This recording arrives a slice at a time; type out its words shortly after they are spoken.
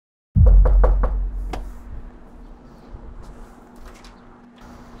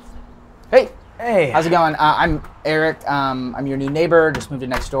Hey. Hey. How's it going? I'm Eric. I'm your new neighbor. Just moved in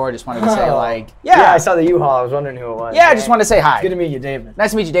next door. Just wanted to say, yeah, I saw the U-Haul. I was wondering who it was. Yeah, I just wanted to say hi. It's good to meet you, David.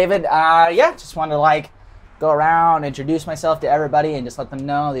 Nice to meet you, David. Yeah, just wanted to go around, introduce myself to everybody, and just let them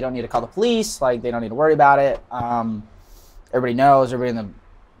know they don't need to call the police. They don't need to worry about it. Everybody knows. Everybody in the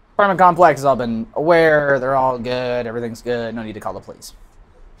apartment complex has all been aware. They're all good. Everything's good. No need to call the police.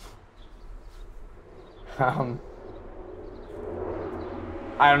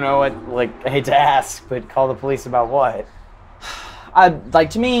 I don't know what, I hate to ask, but call the police about what?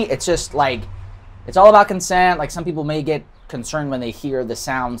 To me, it's just, it's all about consent. Some people may get concerned when they hear the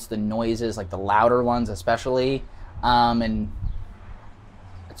sounds, the noises, the louder ones especially. And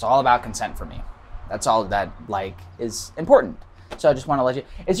it's all about consent for me. That's all that, is important. So I just want to let you...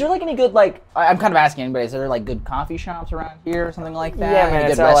 Is there, any good, I'm kind of asking anybody, is there, good coffee shops around here or something like that? Yeah, man,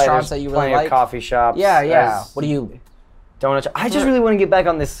 any good restaurants that you really like? Coffee shops. Yeah. What do you... Donuts. I just really want to get back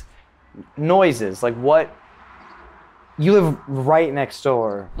on this noises. What... You live right next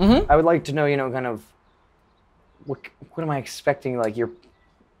door. Mm-hmm. I would like to know, kind of... What am I expecting? You're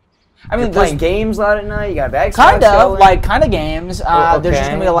playing games loud at night. You got bags. Kind of games. Okay. There's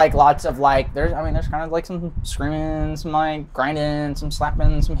just gonna be lots of there's kind of some screaming, some grinding, some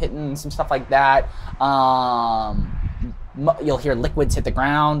slapping, some hitting, some stuff like that. You'll hear liquids hit the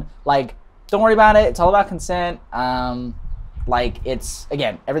ground. Don't worry about it. It's all about consent. It's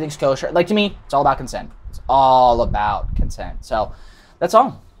again, everything's kosher. To me, it's all about consent. It's all about consent. So that's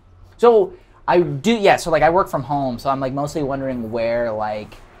all. So I do, yeah. So I work from home, so I'm mostly wondering where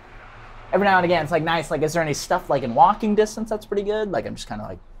every now and again it's nice. Is there any stuff in walking distance that's pretty good? I'm just kind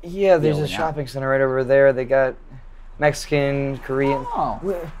of yeah. There's a shopping center right over there. They got Mexican, Korean. Oh,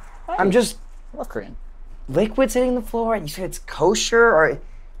 I love Korean. Liquids hitting the floor. You said it's kosher, or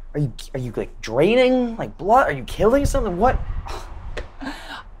are you draining blood? Are you killing something? What?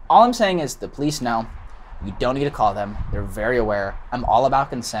 All I'm saying is the police know. You don't need to call them. They're very aware. I'm all about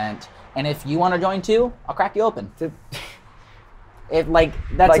consent. And if you want to join too, I'll crack you open. That's the my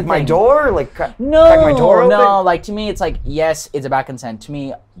thing. door? No, crack my door open? No. To me, it's yes, it's about consent. To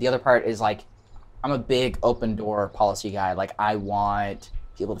me, the other part is I'm a big open door policy guy. I want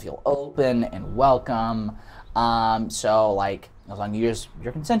people to feel open and welcome. So as long as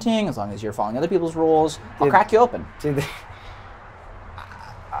you're consenting, as long as you're following other people's rules, I'll crack you open.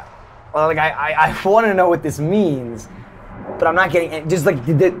 I want to know what this means, but I'm not getting. Just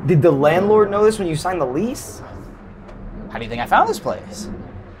did the landlord know this when you signed the lease? How do you think I found this place?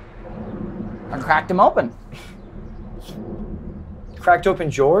 I cracked him open. Cracked open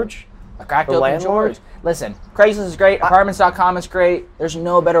George? I cracked open George. Listen, Craigslist is great. Apartments.com is great. There's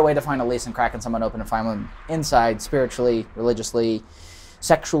no better way to find a lease than cracking someone open and find them inside, spiritually, religiously,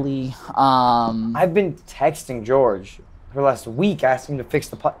 sexually. I've been texting George for the last week, asking him to fix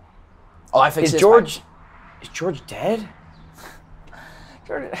the pot. Oh, I fixed Is George dead?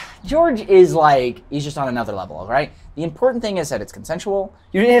 George is he's just on another level, right? The important thing is that it's consensual.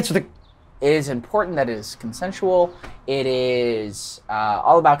 You didn't answer the... It is important that it is consensual. It is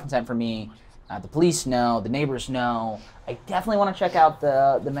all about consent for me. The police know, the neighbors know. I definitely want to check out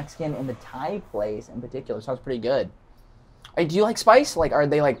the Mexican and the Thai place in particular. Sounds pretty good. Do you like spice? Are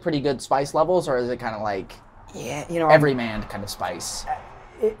they pretty good spice levels, or is it kind of yeah, everyman kind of spice?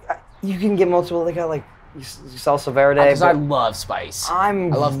 You can get multiple. They got salsa verde. Because I love spice. I I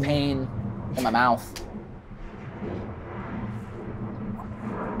love pain in my mouth.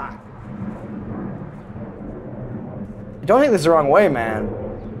 Don't take this the wrong way, man.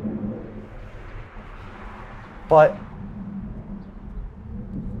 But,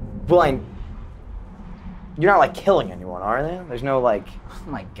 you're not killing anyone, are they? There's no Oh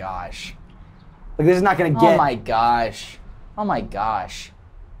my gosh. this is not gonna get. Oh my gosh. Oh my gosh.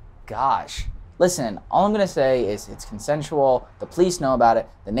 Gosh. Listen, all I'm gonna say is it's consensual. The police know about it.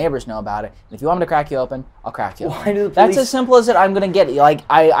 The neighbors know about it. And if you want me to crack you open, I'll crack you open. Why do the police... That's as simple as it. I'm gonna get.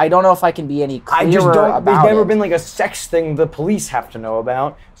 I don't know if I can be any clearer about There's never it. been a sex thing the police have to know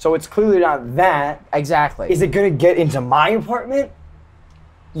about. So it's clearly not that. Exactly. Is it gonna get into my apartment?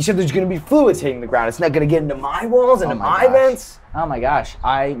 You said there's gonna be fluids hitting the ground. It's not gonna get into my walls, into my vents. Oh my gosh.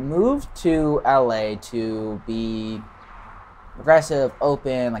 I moved to LA to be aggressive,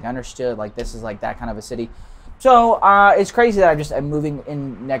 open, understood, this is that kind of a city. So it's crazy that I'm moving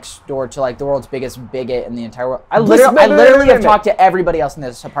in next door to the world's biggest bigot in the entire world. I literally have talked to everybody else in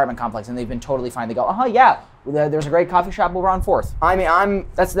this apartment complex, and they've been totally fine. They go, yeah, there's a great coffee shop over on 4th.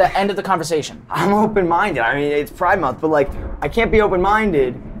 That's the end of the conversation. I'm open-minded. It's Pride Month, but I can't be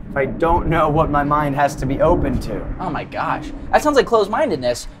open-minded if I don't know what my mind has to be open to. Oh my gosh, that sounds like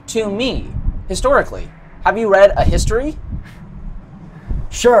closed-mindedness to me, historically. Have you read a history?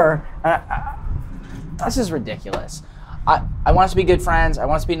 Sure, This is ridiculous. I want us to be good friends. I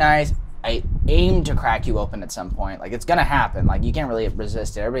want us to be nice. I aim to crack you open at some point. Like, it's gonna happen. Like, you can't really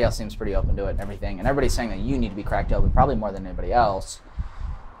resist it. Everybody else seems pretty open to it and everything. And everybody's saying that you need to be cracked open, probably more than anybody else.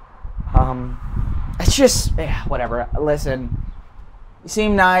 It's just, yeah, whatever. Listen, you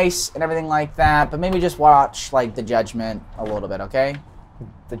seem nice and everything like that, but maybe just watch, like, The Judgment a little bit, okay?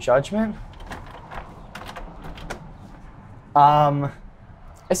 The Judgment?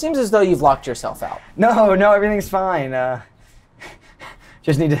 It seems as though you've locked yourself out. No, everything's fine.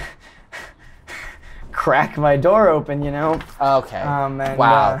 Just need to crack my door open, you know? Okay. And,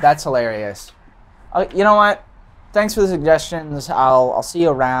 wow, that's hilarious. You know what? Thanks for the suggestions. I'll see you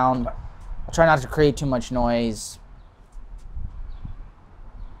around. I'll try not to create too much noise.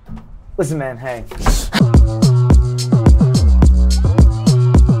 Listen, man, hey.